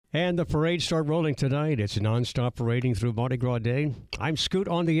And the parades start rolling tonight. It's nonstop parading through Mardi Gras Day. I'm Scoot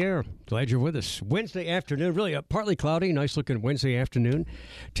on the air. Glad you're with us. Wednesday afternoon, really partly cloudy, nice looking Wednesday afternoon.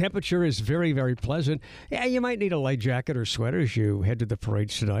 Temperature is very, very pleasant. Yeah, you might need a light jacket or sweater as you head to the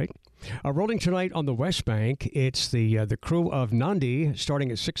parades tonight. Rolling tonight on the West Bank, it's the crew of Nandi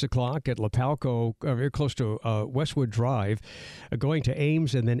starting at 6 o'clock at Lapalco, very close to Westwood Drive, going to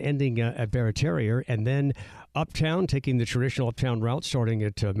Ames and then ending at Barataria, and then uptown, taking the traditional uptown route starting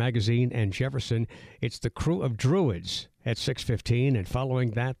at Magazine and Jefferson. It's the crew of Druids at 6:15, and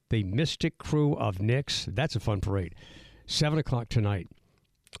following that, the Mystic crew of Knicks. That's a fun parade. 7 o'clock tonight.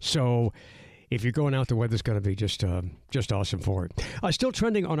 So if you're going out, the weather's going to be just awesome for it. Still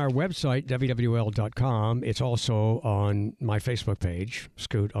trending on our website, wwl.com. It's also on my Facebook page,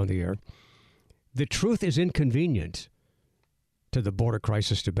 Scoot on the Air. The truth is inconvenient to the border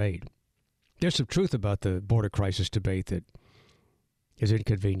crisis debate. There's some truth about the border crisis debate that is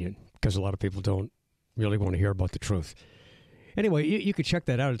inconvenient because a lot of people don't really want to hear about the truth. Anyway, you can check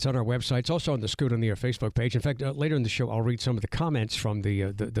that out. It's on our website. It's also on the Scoot on the Air Facebook page. In fact, later in the show, I'll read some of the comments from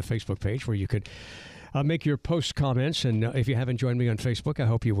the Facebook page where you could make your post comments. And if you haven't joined me on Facebook, I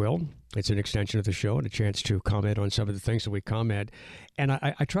hope you will. It's an extension of the show and a chance to comment on some of the things that we comment. And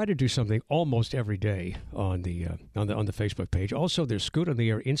I try to do something almost every day on the Facebook page. Also, there's Scoot on the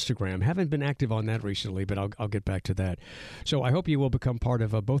Air Instagram. Haven't been active on that recently, but I'll get back to that. So I hope you will become part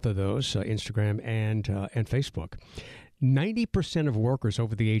of both of those, Instagram and Facebook. 90% of workers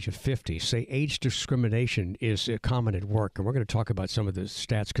over the age of 50 say age discrimination is common at work, and we're going to talk about some of the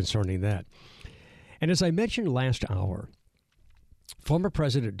stats concerning that. And as I mentioned last hour, former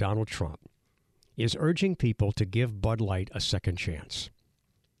President Donald Trump is urging people to give Bud Light a second chance.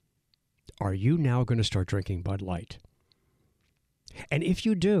 Are you now going to start drinking Bud Light? And if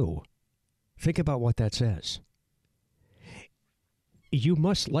you do, think about what that says. You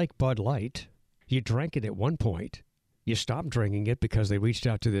must like Bud Light. You drank it at one point. You stopped drinking it because they reached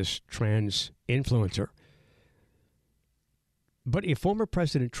out to this trans influencer. But if former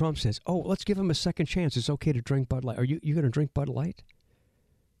President Trump says, oh, let's give him a second chance, it's okay to drink Bud Light, are you going to drink Bud Light?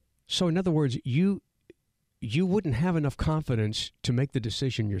 So in other words, you wouldn't have enough confidence to make the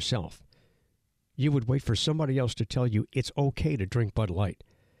decision yourself. You would wait for somebody else to tell you it's okay to drink Bud Light.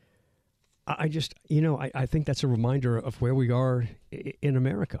 I think that's a reminder of where we are in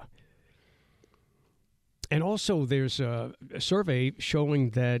America. And also, there's a survey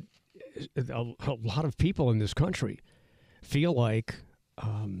showing that a lot of people in this country feel like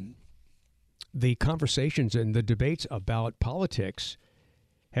the conversations and the debates about politics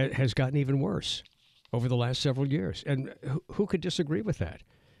has gotten even worse over the last several years. And who could disagree with that?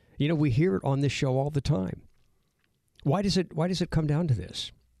 You know, we hear it on this show all the time. Why does it come down to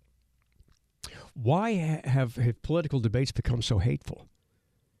this? Why have political debates become so hateful?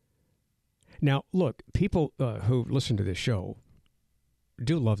 Now, look, people who listen to this show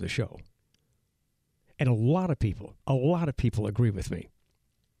do love the show. And a lot of people agree with me.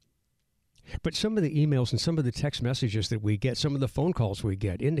 But some of the emails and some of the text messages that we get, some of the phone calls we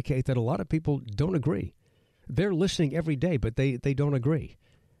get indicate that a lot of people don't agree. They're listening every day, but they don't agree.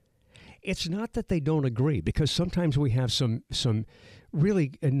 It's not that they don't agree, because sometimes we have some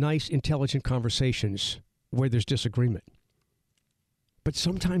really nice, intelligent conversations where there's disagreement. But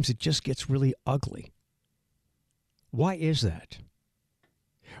sometimes it just gets really ugly. Why is that?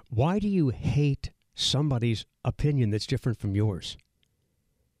 Why do you hate somebody's opinion that's different from yours?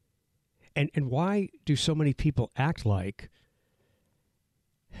 And why do so many people act like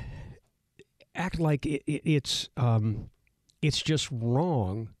it's just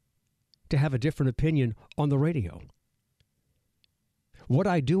wrong to have a different opinion on the radio? What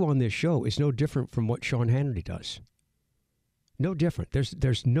I do on this show is no different from what Sean Hannity does. No different.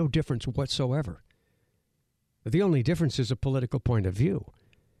 There's no difference whatsoever. The only difference is a political point of view.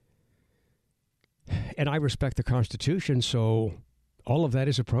 And I respect the Constitution, so all of that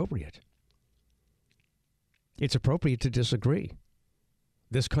is appropriate. It's appropriate to disagree.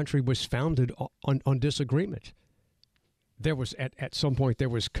 This country was founded on disagreement. There was, at some point, there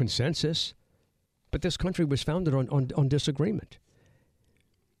was consensus, but this country was founded on disagreement.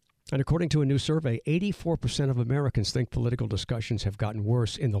 And according to a new survey, 84% of Americans think political discussions have gotten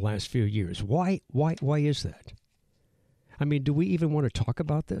worse in the last few years. Why is that? I mean, do we even want to talk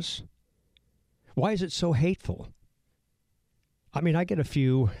about this? Why is it so hateful? I mean, I get a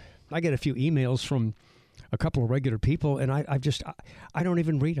few emails from a couple of regular people, and I don't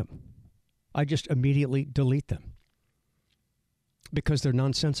even read them. I just immediately delete them because they're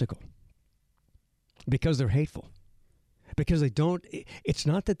nonsensical, because they're hateful. Because it's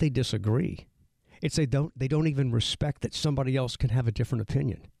not that they disagree. It's they don't even respect that somebody else can have a different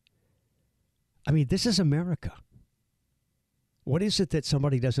opinion. I mean, this is America. What is it that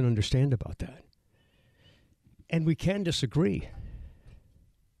somebody doesn't understand about that? And we can disagree.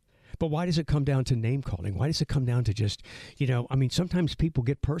 But why does it come down to name calling? Why does it come down to just, sometimes people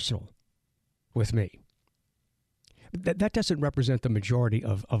get personal with me. That doesn't represent the majority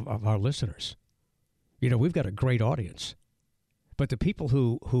of our listeners. We've got a great audience. But the people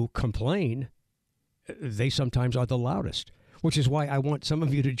who complain, they sometimes are the loudest, which is why I want some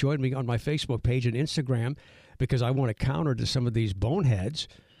of you to join me on my Facebook page and Instagram, because I want to counter to some of these boneheads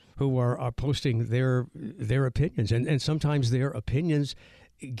who are posting their opinions. And sometimes their opinions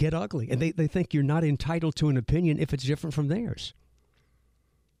get ugly. And they think you're not entitled to an opinion if it's different from theirs.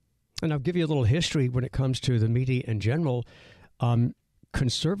 And I'll give you a little history when it comes to the media in general.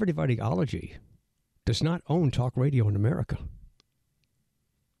 Conservative ideology does not own talk radio in America.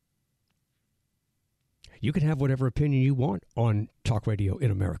 You can have whatever opinion you want on talk radio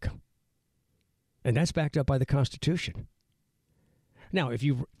in America. And that's backed up by the Constitution. Now, if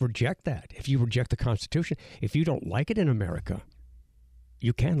you reject that, if you reject the Constitution, if you don't like it in America,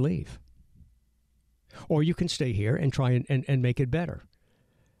 you can leave. Or you can stay here and try and make it better.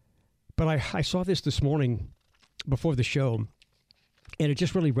 But I saw this morning before the show, and it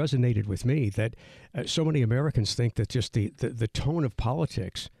just really resonated with me that so many Americans think that just the tone of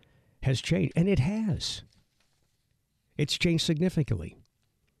politics has changed. And it has. It's changed significantly.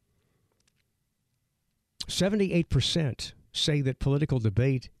 78% say that political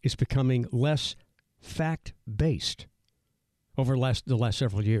debate is becoming less fact-based over the last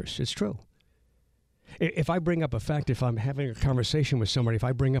several years. It's true. If I bring up a fact, if I'm having a conversation with somebody, if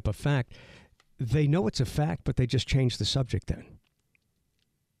I bring up a fact, they know it's a fact, but they just change the subject then.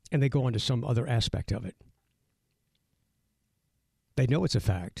 And they go on to some other aspect of it. They know it's a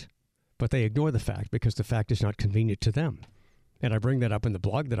fact, but they ignore the fact because the fact is not convenient to them. And I bring that up in the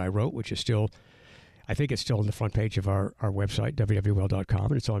blog that I wrote, which is still, I think it's still on the front page of our website, www.well.com,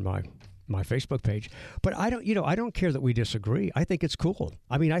 and it's on my Facebook page. But I don't care that we disagree. I think it's cool.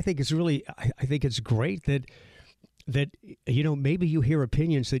 I mean, I think it's great that maybe you hear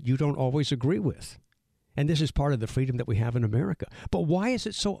opinions that you don't always agree with. And this is part of the freedom that we have in America. But why is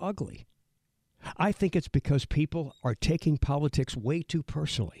it so ugly? I think it's because people are taking politics way too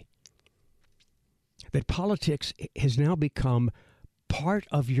personally. That politics has now become part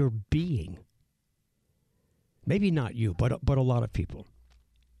of your being. Maybe not you, but a lot of people.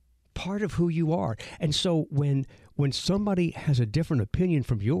 Part of who you are. And so when somebody has a different opinion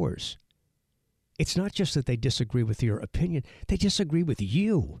from yours, it's not just that they disagree with your opinion, they disagree with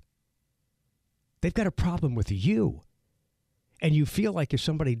you. They've got a problem with you. And you feel like if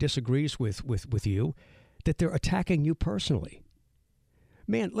somebody disagrees with you, that they're attacking you personally.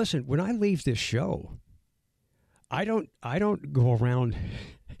 Man, listen, when I leave this show, I don't go around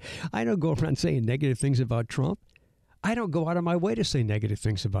saying negative things about Trump. I don't go out of my way to say negative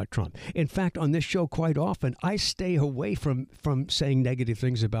things about Trump. In fact, on this show quite often, I stay away from saying negative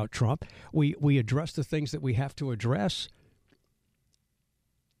things about Trump. We address the things that we have to address.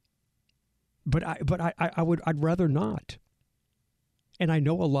 But I'd rather not. And I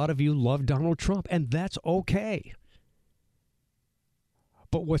know a lot of you love Donald Trump, and that's okay.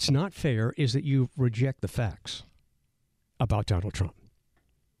 But what's not fair is that you reject the facts about Donald Trump.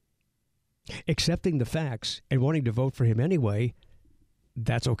 Accepting the facts and wanting to vote for him anyway,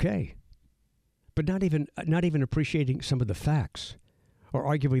 that's okay. But not even appreciating some of the facts or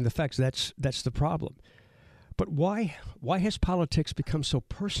arguing the facts, that's the problem. But why has politics become so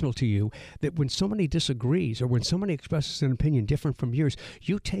personal to you that when somebody disagrees or when somebody expresses an opinion different from yours,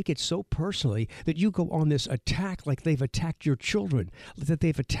 you take it so personally that you go on this attack like they've attacked your children, that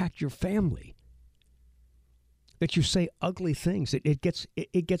they've attacked your family, that you say ugly things. It gets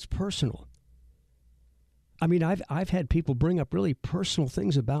personal. I mean, I've had people bring up really personal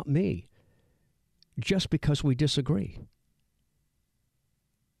things about me just because we disagree.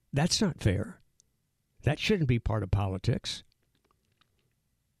 That's not fair. That shouldn't be part of politics.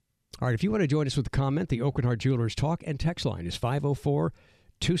 All right, if you want to join us with a comment, the Oak and Hart Jewelers talk and text line is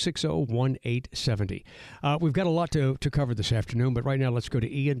 504-260-1870. We've got a lot to cover this afternoon, but right now let's go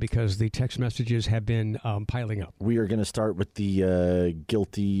to Ian because the text messages have been piling up. We are going to start with the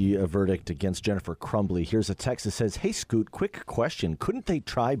guilty verdict against Jennifer Crumbly. Here's a text that says, "Hey, Scoot, quick question. Couldn't they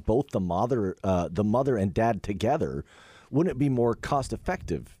try both the mother and dad together? Wouldn't it be more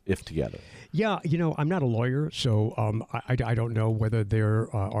cost-effective if together? Yeah, I'm not a lawyer, so I don't know whether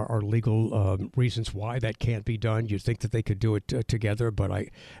there are legal reasons why that can't be done. You'd think that they could do it together, but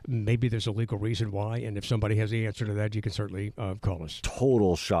maybe there's a legal reason why, and if somebody has the answer to that, you can certainly call us.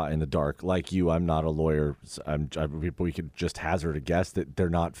 Total shot in the dark. Like you, I'm not a lawyer. We could just hazard a guess that they're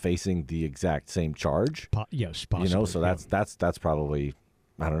not facing the exact same charge. Yes, possibly. So that's probably,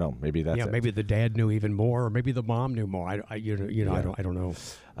 I don't know. Maybe that's it. Maybe the dad knew even more, or maybe the mom knew more. I don't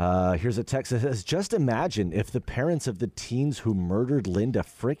know. Here's a text that says, just imagine if the parents of the teens who murdered Linda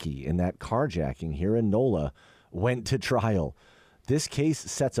Fricky in that carjacking here in NOLA went to trial. This case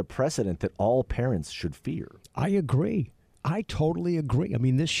sets a precedent that all parents should fear. I agree. I totally agree. I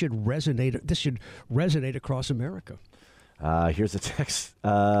mean, this should resonate. This should resonate across America. Here's a text.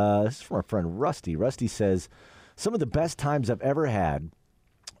 This is from our friend Rusty. Rusty says, some of the best times I've ever had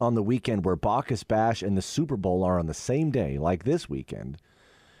on the weekend where Bacchus Bash and the Super Bowl are on the same day, like this weekend,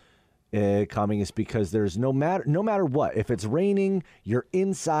 coming is because there's no matter what. If it's raining, you're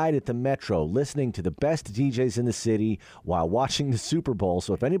inside at the Metro listening to the best DJs in the city while watching the Super Bowl.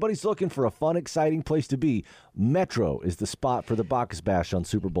 So if anybody's looking for a fun, exciting place to be, Metro is the spot for the Bacchus Bash on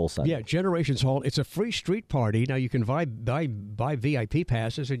Super Bowl Sunday. Yeah, Generations Hall. It's a free street party. Now you can buy VIP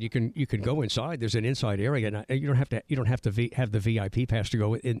passes, and you can go inside. There's an inside area. Now, you don't have to have the VIP pass to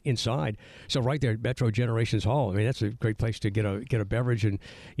go inside. So right there, Metro Generations Hall. I mean, that's a great place to get a beverage and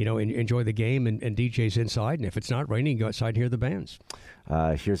enjoy the game and DJs inside. And if it's not raining, go outside and hear the bands.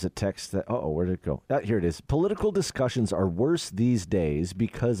 Here's a text that, where did it go? Here it is. Political discussions are worse these days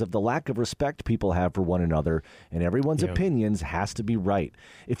because of the lack of respect people have for one another, and everyone's opinions has to be right.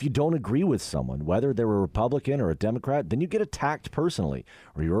 If you don't agree with someone, whether they're a Republican or a Democrat, then you get attacked personally,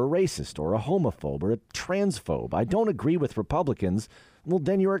 or you're a racist or a homophobe or a transphobe. I don't agree with Republicans. Well,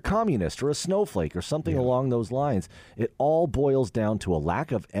 then you're a communist or a snowflake or something along those lines. It all boils down to a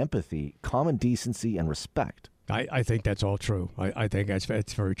lack of empathy, common decency, and respect. I think that's all true. I think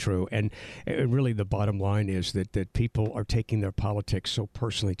that's very true. And really the bottom line is that people are taking their politics so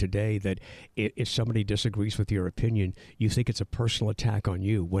personally today that if somebody disagrees with your opinion, you think it's a personal attack on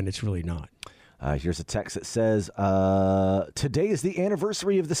you when it's really not. Here's a text that says, today is the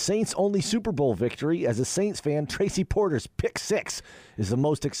anniversary of the Saints' only Super Bowl victory. As a Saints fan, Tracy Porter's pick six is the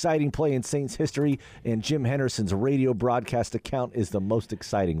most exciting play in Saints history, and Jim Henderson's radio broadcast account is the most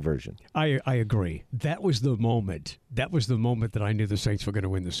exciting version. I agree. That was the moment. That was the moment that I knew the Saints were going to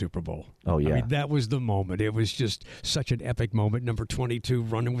win the Super Bowl. Oh, yeah. I mean, that was the moment. It was just such an epic moment. Number 22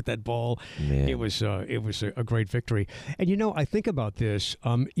 running with that ball. Man. It was a great victory. And, I think about this.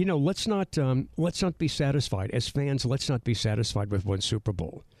 Let's not be satisfied. As fans, let's not be satisfied with one Super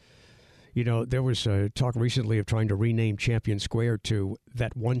Bowl. There was talk recently of trying to rename Champion Square to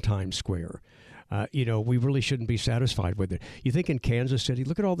that one-time square. We really shouldn't be satisfied with it. You think in Kansas City,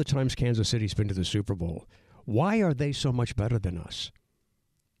 look at all the times Kansas City's been to the Super Bowl. Why are they so much better than us?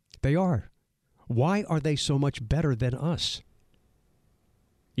 They are. Why are they so much better than us?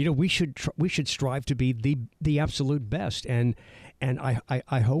 We should strive to be the absolute best, and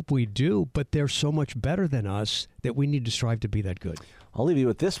I hope we do. But they're so much better than us that we need to strive to be that good. I'll leave you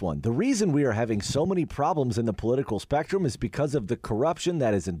with this one. The reason we are having so many problems in the political spectrum is because of the corruption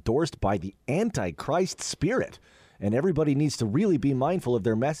that is endorsed by the Antichrist spirit. And everybody needs to really be mindful of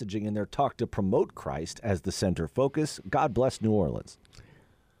their messaging and their talk to promote Christ as the center focus. God bless New Orleans.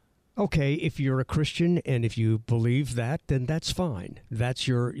 Okay, if you're a Christian and if you believe that, then that's fine. That's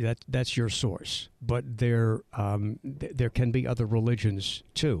your source. But there can be other religions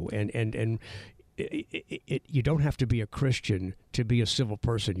too, and you don't have to be a Christian to be a civil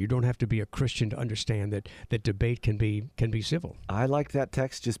person. You don't have to be a Christian to understand that debate can be civil. I like that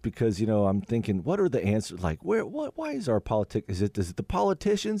text just because I'm thinking, what are the answers? Like, why is our politics? Is it the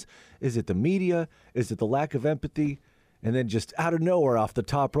politicians? Is it the media? Is it the lack of empathy? And then just out of nowhere, off the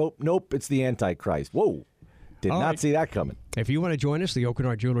top rope, nope, it's the Antichrist. Whoa, did not see that coming. If you want to join us, the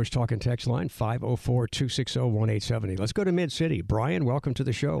Oakenart Jewelers Talk and Text line, 504-260-1870. Let's go to Mid-City. Brian, welcome to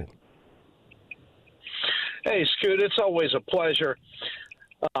the show. Hey, Scoot, it's always a pleasure.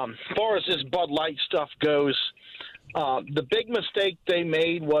 As far as this Bud Light stuff goes, the big mistake they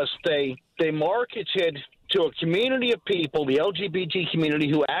made was they marketed to a community of people, the LGBT community,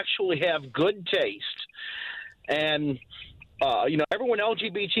 who actually have good taste. And, everyone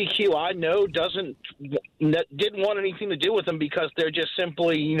LGBTQ I know didn't want anything to do with them because they're just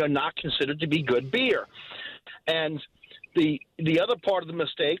simply, not considered to be good beer. And the other part of the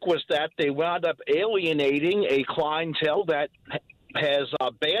mistake was that they wound up alienating a clientele that has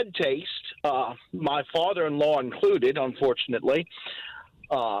bad taste, my father-in-law included, unfortunately.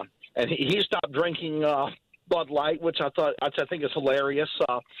 And he stopped drinking Bud Light, which I think is hilarious.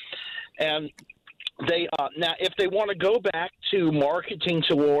 And they now, if they want to go back to marketing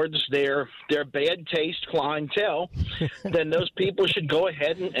towards their bad taste clientele, then those people should go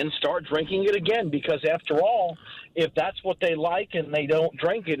ahead and start drinking it again. Because after all, if that's what they like and they don't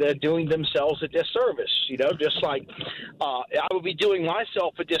drink it, they're doing themselves a disservice. Just like I would be doing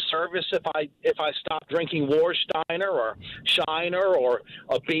myself a disservice if I stopped drinking Warsteiner or Shiner or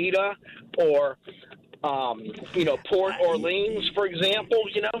Abita or Port Orleans, for example.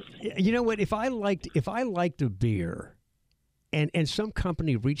 You know what? If I liked a beer, and some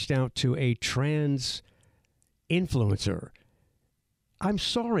company reached out to a trans influencer, I'm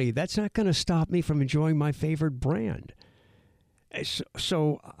sorry, that's not going to stop me from enjoying my favorite brand.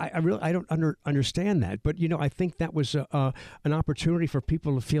 So I really don't understand that. But I think that was an opportunity for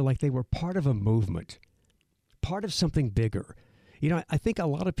people to feel like they were part of a movement, part of something bigger. I think a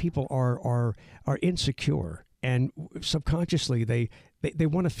lot of people are insecure, and subconsciously they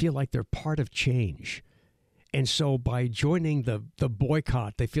want to feel like they're part of change. And so by joining the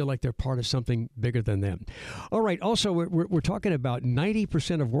boycott, they feel like they're part of something bigger than them. All right. Also, we're talking about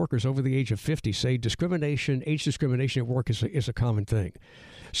 90% of workers over the age of 50 say age discrimination at work is a common thing.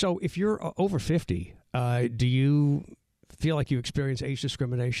 So if you're over 50, do you feel like you experience age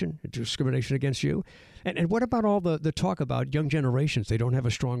discrimination against you? And what about all the talk about young generations? They don't have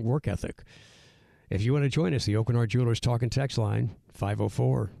a strong work ethic. If you want to join us, the Oakenard Jewelers Talk and Text line,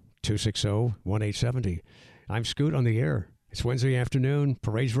 504-260-1870. I'm Scoot on the air. It's Wednesday afternoon.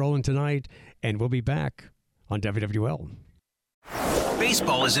 Parade's rolling tonight, and we'll be back on WWL.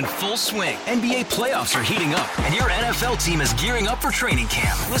 Baseball is in full swing. NBA playoffs are heating up, and your NFL team is gearing up for training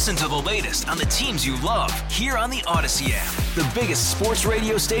camp. Listen to the latest on the teams you love here on the Odyssey app. The biggest sports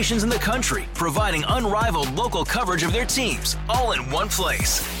radio stations in the country, providing unrivaled local coverage of their teams, all in one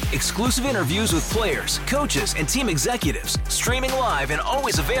place. Exclusive interviews with players, coaches, and team executives, streaming live and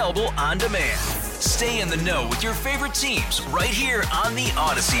always available on demand. Stay in the know with your favorite teams right here on the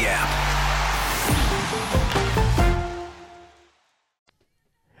Odyssey app.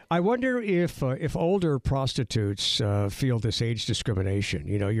 I wonder if older prostitutes feel this age discrimination.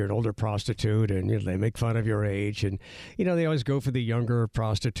 You're an older prostitute, and they make fun of your age, and they always go for the younger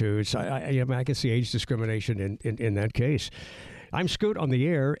prostitutes. I can see age discrimination in that case. I'm Scoot on the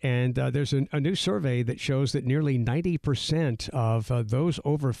air, and there's a new survey that shows that nearly 90% of those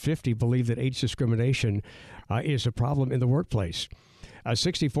over 50 believe that age discrimination is a problem in the workplace.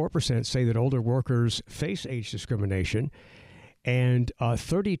 64% say that older workers face age discrimination. And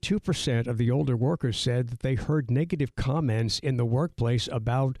 32% of the older workers said that they heard negative comments in the workplace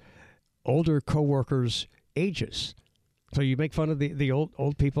about older coworkers' ages. So you make fun of the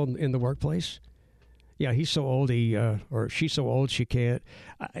old people in the workplace? Yeah, he's so old, or she's so old she can't.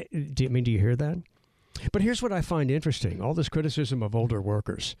 Do you hear that? But here's what I find interesting. All this criticism of older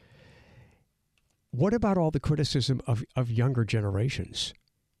workers. What about all the criticism of younger generations?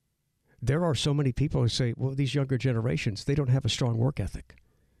 There are so many people who say, well, these younger generations, they don't have a strong work ethic.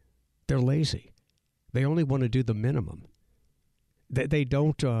 They're lazy. They only want to do the minimum. They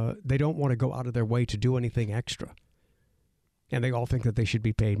don't want to go out of their way to do anything extra. And they all think that they should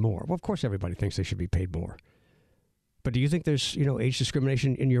be paid more. Well, of course, everybody thinks they should be paid more. But do you think there's, age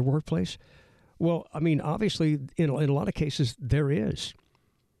discrimination in your workplace? Well, obviously, in a lot of cases, there is.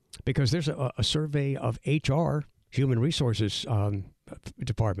 Because there's a survey of HR, human resources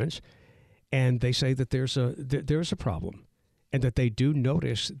departments, and they say that there's a problem, and that they do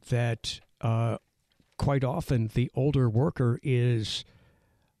notice that quite often the older worker is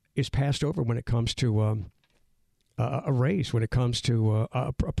passed over when it comes to a raise, when it comes to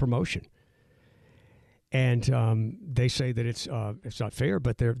a promotion. And they say that it's not fair,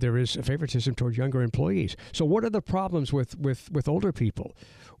 but there is a favoritism towards younger employees. So what are the problems with older people?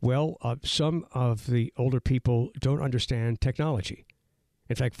 Well, some of the older people don't understand technology.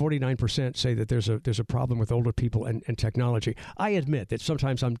 In fact, 49% say that there's a problem with older people and technology. I admit that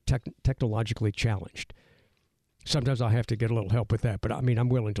sometimes I'm technologically challenged. Sometimes I have to get a little help with that, but I'm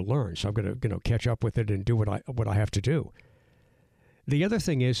willing to learn, so I'm going to catch up with it and do what I have to do. The other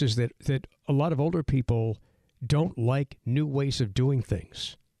thing is that a lot of older people don't like new ways of doing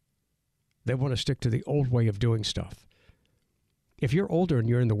things. They want to stick to the old way of doing stuff. If you're older and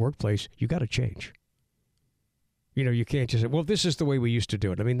you're in the workplace, you got to change. You can't just say, well, this is the way we used to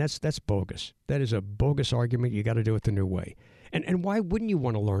do it. That's bogus. That is a bogus argument. You got to do it the new way. And why wouldn't you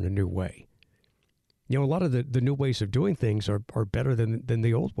want to learn a new way? A lot of the new ways of doing things are better than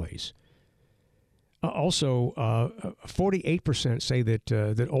the old ways. Also, 48% say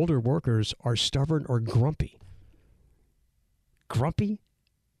that older workers are stubborn or grumpy. Grumpy?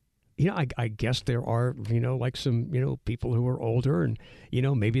 I guess there are, like some, people who are older and,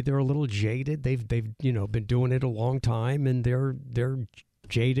 maybe they're a little jaded. They've been doing it a long time and they're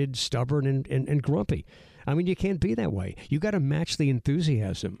jaded, stubborn, and grumpy. I mean, you can't be that way. You got to match the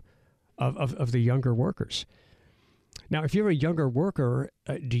enthusiasm of the younger workers. Now, if you're a younger worker,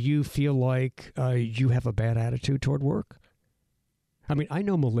 do you feel like you have a bad attitude toward work? I mean, I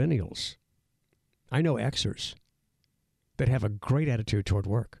know millennials. I know Xers that have a great attitude toward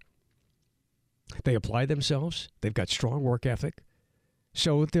work. They apply themselves. They've got strong work ethic.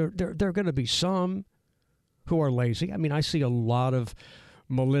 So there are going to be some who are lazy. I mean, I see a lot of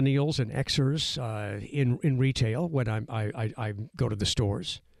millennials and Xers in retail when I go to the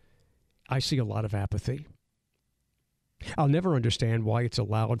stores. I see a lot of apathy. I'll never understand why it's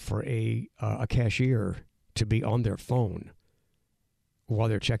allowed for a cashier to be on their phone while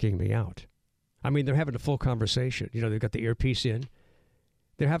they're checking me out. I mean, they're having a full conversation. They've got the earpiece in.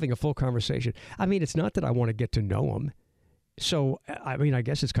 They're having a full conversation. I mean, it's not that I want to get to know them. So, I mean, I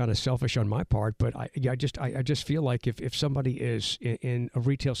guess it's kind of selfish on my part, but I just feel like if somebody is in a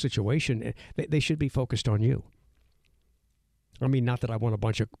retail situation, they should be focused on you. I mean, not that I want a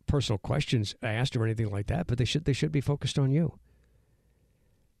bunch of personal questions asked or anything like that, but they should be focused on you.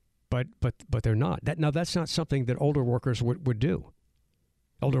 But they're not. That's not something that older workers would do.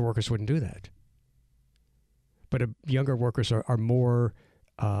 Older workers wouldn't do that. But younger workers are more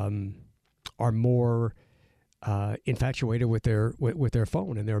infatuated with their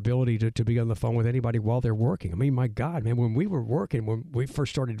phone and their ability to be on the phone with anybody while they're working. I mean, my God, man, when we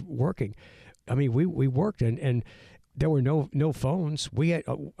first started working, I mean, we worked and there were no phones. We had,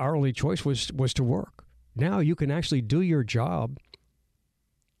 our only choice was to work. Now you can actually do your job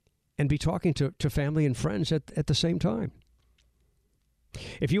and be talking to family and friends at the same time.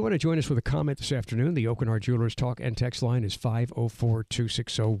 If you want to join us with a comment this afternoon, the Oakenhart Jewelers talk and text line is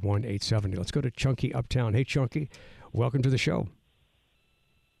 504-260-1870. Let's go to Chunky Uptown. Hey, Chunky, welcome to the show.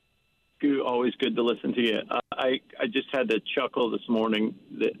 Always good to listen to you. I just had to chuckle this morning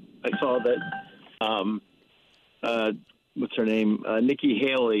that I saw that what's her name? Nikki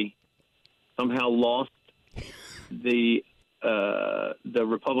Haley somehow lost the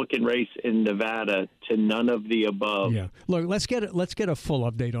Republican race in Nevada to none of the above. Yeah. Look, let's get a full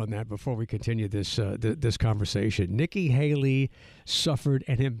update on that before we continue this conversation. Nikki Haley suffered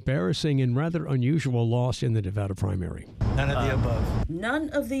an embarrassing and rather unusual loss in the Nevada primary. None of the above. None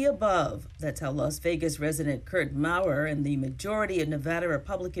of the above. That's how Las Vegas resident Kurt Maurer and the majority of Nevada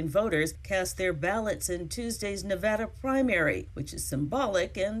Republican voters cast their ballots in Tuesday's Nevada primary, which is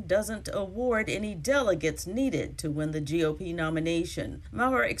symbolic and doesn't award any delegates needed to win the GOP nomination.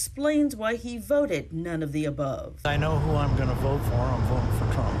 Maurer explains why he voted none of the above. I know who I'm going to vote for. I'm voting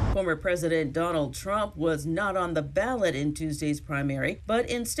for Trump. Former President Donald Trump was not on the ballot in Tuesday's primary, but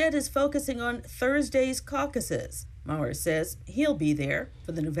instead is focusing on Thursday's caucuses. Maurer says he'll be there.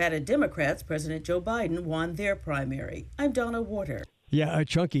 For the Nevada Democrats, President Joe Biden won their primary. I'm Donna Warder. Yeah,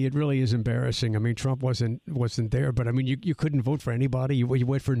 Chunky, it really is embarrassing. I mean, Trump wasn't there, but I mean, you couldn't vote for anybody. You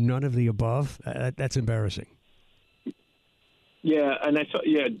went for none of the above. That's embarrassing. Yeah, and I saw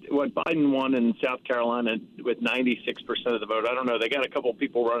what Biden won in South Carolina with 96% of the vote. I don't know. They got a couple of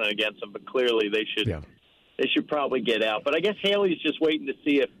people running against him, but clearly they should probably get out. But I guess Haley's just waiting to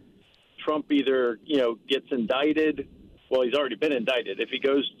see if Trump either gets indicted. Well, he's already been indicted. If he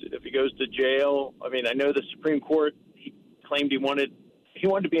goes to jail, I mean, I know the Supreme Court claimed he wanted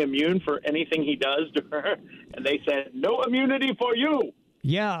to be immune for anything he does to her, and they said no immunity for you.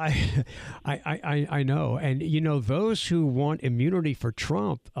 Yeah, I know. And, those who want immunity for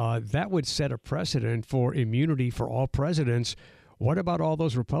Trump, that would set a precedent for immunity for all presidents. What about all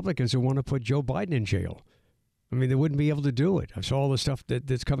those Republicans who want to put Joe Biden in jail? I mean, they wouldn't be able to do it. I saw all the stuff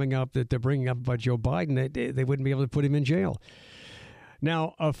that's coming up that they're bringing up about Joe Biden. They wouldn't be able to put him in jail.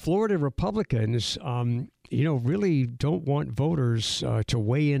 Now, Florida Republicans, really don't want voters to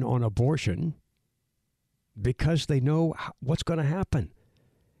weigh in on abortion because they know what's going to happen.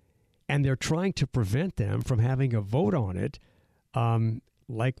 And they're trying to prevent them from having a vote on it,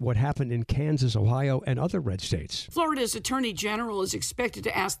 like what happened in Kansas, Ohio, and other red states. Florida's Attorney General is expected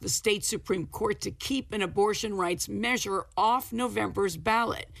to ask the state Supreme Court to keep an abortion rights measure off November's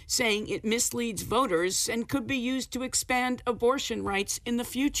ballot, saying it misleads voters and could be used to expand abortion rights in the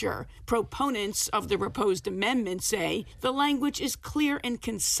future. Proponents of the proposed amendment say the language is clear and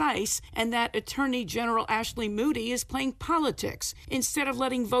concise and that Attorney General Ashley Moody is playing politics instead of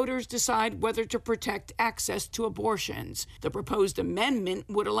letting voters decide whether to protect access to abortions. The proposed amendment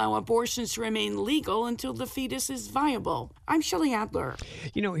amendment would allow abortions to remain legal until the fetus is viable. I'm Shelley Adler.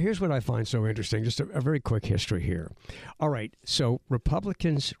 You know, here's what I find so interesting. Just a very quick history here. All right, so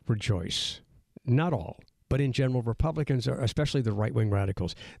Republicans rejoice. Not all, but in general, Republicans, are, especially the right-wing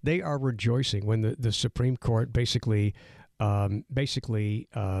radicals, they are rejoicing when the Supreme Court basically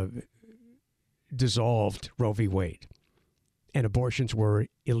dissolved Roe v. Wade, and abortions were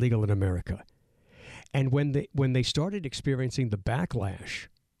illegal in America. And when they started experiencing the backlash,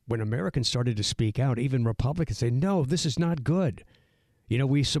 when Americans started to speak out, even Republicans say, no, this is not good. You know,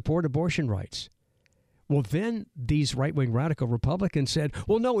 we support abortion rights. Well, then these right-wing radical Republicans said,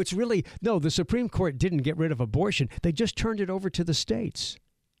 well, no, the Supreme Court didn't get rid of abortion. They just turned it over to the states.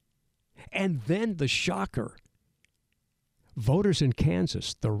 And then the shocker, voters in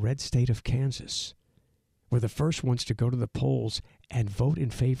Kansas, the red state of Kansas, were the first ones to go to the polls and vote in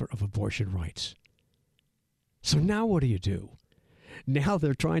favor of abortion rights. So now what do? Now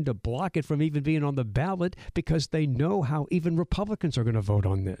they're trying to block it from even being on the ballot because they know how even Republicans are going to vote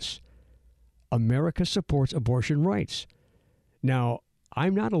on this. America supports abortion rights. Now,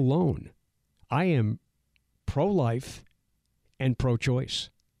 I'm not alone. I am pro-life and pro-choice.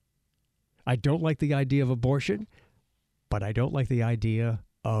 I don't like the idea of abortion, but I don't like the idea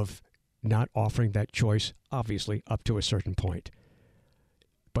of not offering that choice, obviously, up to a certain point.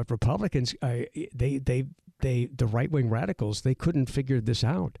 But Republicans, the right-wing radicals, they couldn't figure this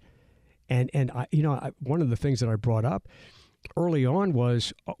out. And one of the things that I brought up early on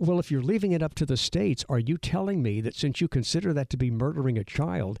was, well, if you're leaving it up to the states, are you telling me that since you consider that to be murdering a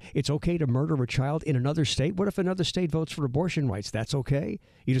child, it's okay to murder a child in another state? What if another state votes for abortion rights? That's okay?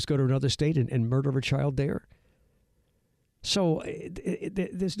 You just go to another state and murder a child there? So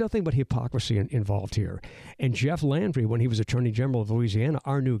there's nothing but hypocrisy involved here. And Jeff Landry, when he was Attorney General of Louisiana,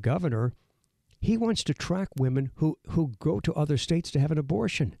 our new governor, he wants to track women who go to other states to have an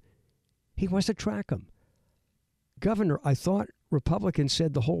abortion. He wants to track them. Governor, I thought Republicans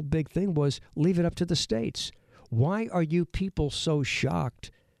said the whole big thing was leave it up to the states. Why are you people so shocked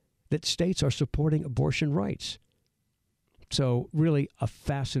that states are supporting abortion rights? So really a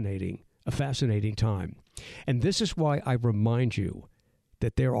fascinating time. And this is why I remind you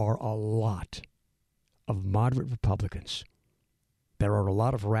that there are a lot of moderate Republicans. There are a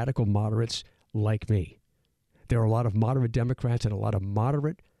lot of radical moderates like me. There are a lot of moderate Democrats and a lot of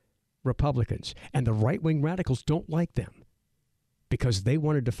moderate Republicans. And the right-wing radicals don't like them because they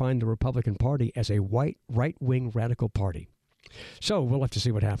want to define the Republican Party as a white right-wing radical party. So we'll have to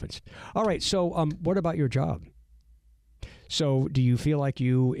see what happens. All right, so what about your job? So do you feel like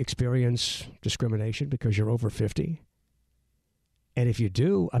you experience discrimination because you're over 50? And if you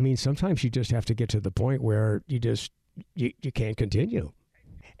do, I mean, sometimes you just have to get to the point where you can't continue.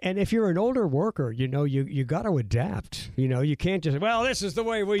 And if you're an older worker, you got to adapt. You can't just, well, this is the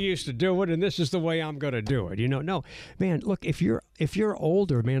way we used to do it, and this is the way I'm going to do it. No, man, look, if you're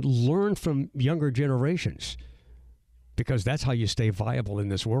older, man, learn from younger generations because that's how you stay viable in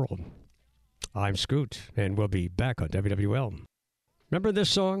this world. I'm Scoot, and we'll be back on WWL. Remember this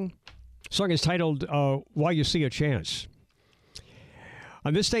song? The song is titled While You See a Chance.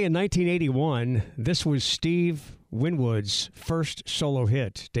 On this day in 1981, this was Steve Winwood's first solo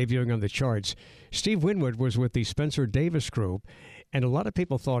hit, debuting on the charts. Steve Winwood was with the Spencer Davis Group, and a lot of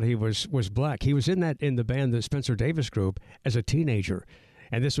people thought he was black. He was in the band, the Spencer Davis Group, as a teenager.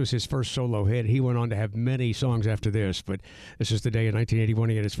 And this was his first solo hit. He went on to have many songs after this, but this is the day in 1981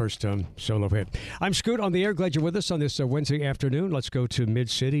 he had his first solo hit. I'm Scoot on the air. Glad you're with us on this Wednesday afternoon. Let's go to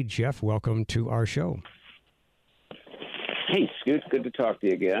Mid-City. Jeff, welcome to our show. Hey, Scoot. Good to talk to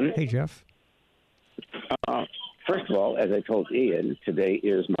you again. Hey, Jeff. First of all, as I told Ian, today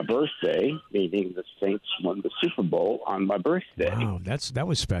is my birthday, meaning the Saints won the Super Bowl on my birthday. Wow, that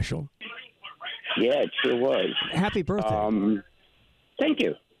was special. Yeah, it sure was. Happy birthday. Thank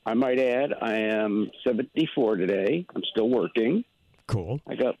you. I might add, I am 74 today. I'm still working. Cool.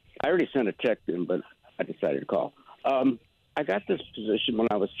 I already sent a text in, but I decided to call. I got this position when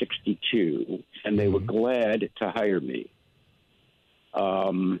I was 62, and they were glad to hire me.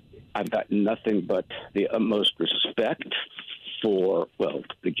 I've got nothing but the utmost respect for,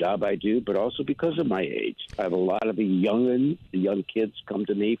 the job I do, but also because of my age. I have a lot of the young kids come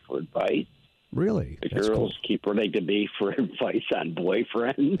to me for advice. Really? The girls keep running to me for advice on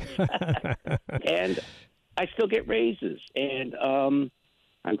boyfriends. And I still get raises. And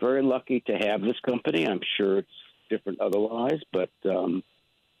I'm very lucky to have this company. I'm sure it's different otherwise, but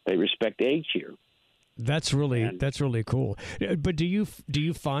they respect age here. That's really cool. But do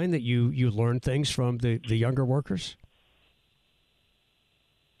you find that you learn things from the younger workers?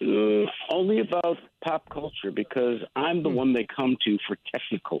 only about pop culture because I'm the one they come to for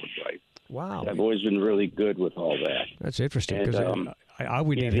technical advice. Wow. I've always been really good with all that. That's interesting because I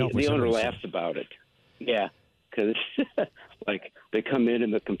would need help with the owner some laughs about it. Yeah, because like they come in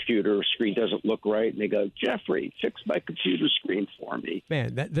and the computer screen doesn't look right, and they go, "Jeffrey, fix my computer screen for me."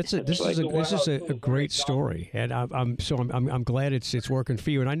 Man, this is a great story, and I'm glad it's working for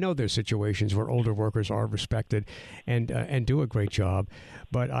you. And I know there's situations where older workers are respected and do a great job,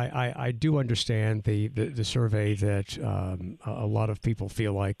 but I do understand the survey that a lot of people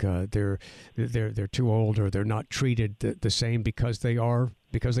feel like they're too old or they're not treated the same because they are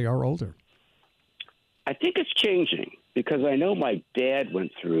older. I think it's changing because I know my dad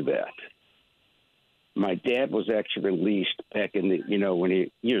went through that. My dad was actually released back in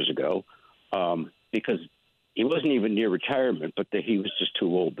years ago because he wasn't even near retirement, but he was just too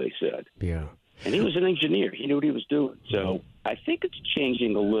old, they said. Yeah. And he was an engineer. He knew what he was doing. So I think it's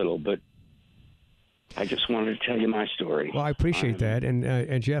changing a little, but I just wanted to tell you my story. Well, I appreciate that.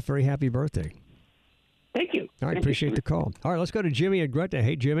 And Jeff, very happy birthday. Thank you. All right, appreciate the call. All right, let's go to Jimmy and Gretna.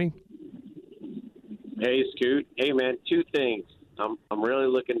 Hey, Jimmy. Hey, Scoot. Hey, man, two things. I'm really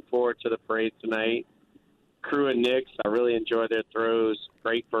looking forward to the parade tonight. Crew and Knicks, I really enjoy their throws.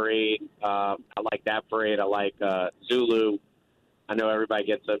 Great parade. I like that parade. I like Zulu. I know everybody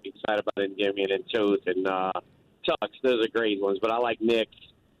gets up excited about Endymion and Toth and Tux. Those are great ones. But I like Knicks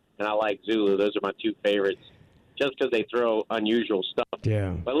and I like Zulu. Those are my two favorites just because they throw unusual stuff.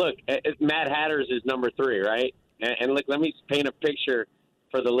 Yeah. But look, Mad Hatters is number 3, right? And look, let me paint a picture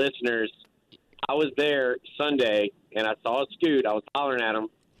for the listeners. I was there Sunday, and I saw a Scoot. I was hollering at him.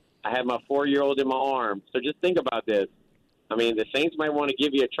 I had my 4-year-old in my arm. So just think about this. I mean, the Saints might want to give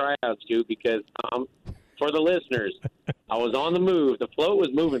you a tryout, Scoot, because for the listeners, I was on the move. The float was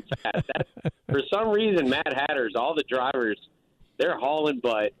moving fast. For some reason, Mad Hatters, all the drivers, they're hauling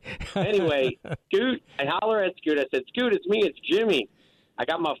butt. Anyway, Scoot, I holler at Scoot. I said, Scoot, it's me. It's Jimmy. I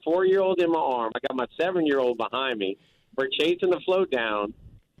got my 4-year-old in my arm. I got my 7-year-old behind me. We're chasing the float down.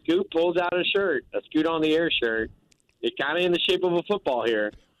 Scoot pulls out a shirt, a Scoot on the Air shirt. It's kind of in the shape of a football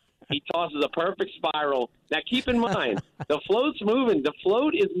here. He tosses a perfect spiral. Now, keep in mind, the float's moving. The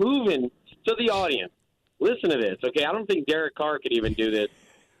float is moving to the audience. Listen to this, okay? I don't think Derek Carr could even do this.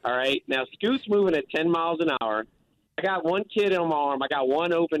 All right? Now, Scoot's moving at 10 miles an hour. I got one kid on my arm. I got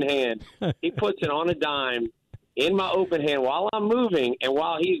one open hand. He puts it on a dime in my open hand while I'm moving and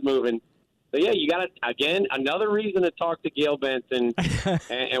while he's moving. So, yeah, you got to, again, another reason to talk to Gail Benson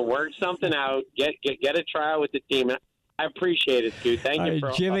and work something out, get a trial with the team. And I appreciate it, Scoot. Thank you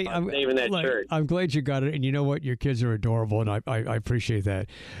for Jimmy, saving that shirt. I'm glad you got it. And you know what? Your kids are adorable, and I appreciate that.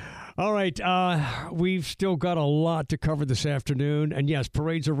 All right. We've still got a lot to cover this afternoon. And, yes,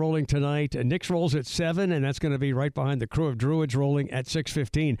 parades are rolling tonight. Nick's rolls at 7, and that's going to be right behind the Crew of Druids rolling at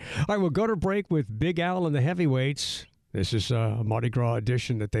 6:15. All right, we'll go to break with Big Al and the Heavyweights. This is a Mardi Gras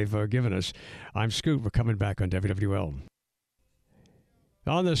edition that they've given us. I'm Scoot. We're coming back on WWL.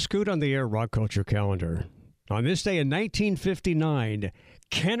 On the Scoot on the Air Rock Culture calendar, on this day in 1959,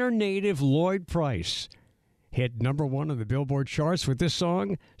 Kenner native Lloyd Price hit #1 on the Billboard charts with this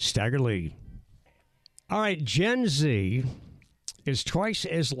song, Stagger Lee. All right, Gen Z is twice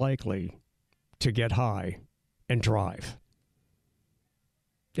as likely to get high and drive.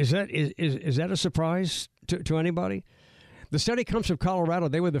 Is that a surprise to anybody? The study comes from Colorado.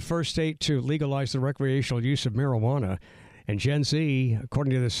 They were the first state to legalize the recreational use of marijuana. And Gen Z,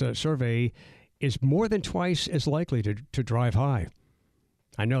 according to this survey, is more than twice as likely to drive high.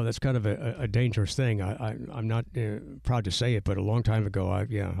 I know that's kind of a dangerous thing. I'm not proud to say it, but a long time ago,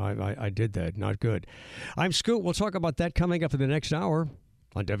 I did that. Not good. I'm Scoot. We'll talk about that coming up in the next hour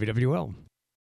on WWL.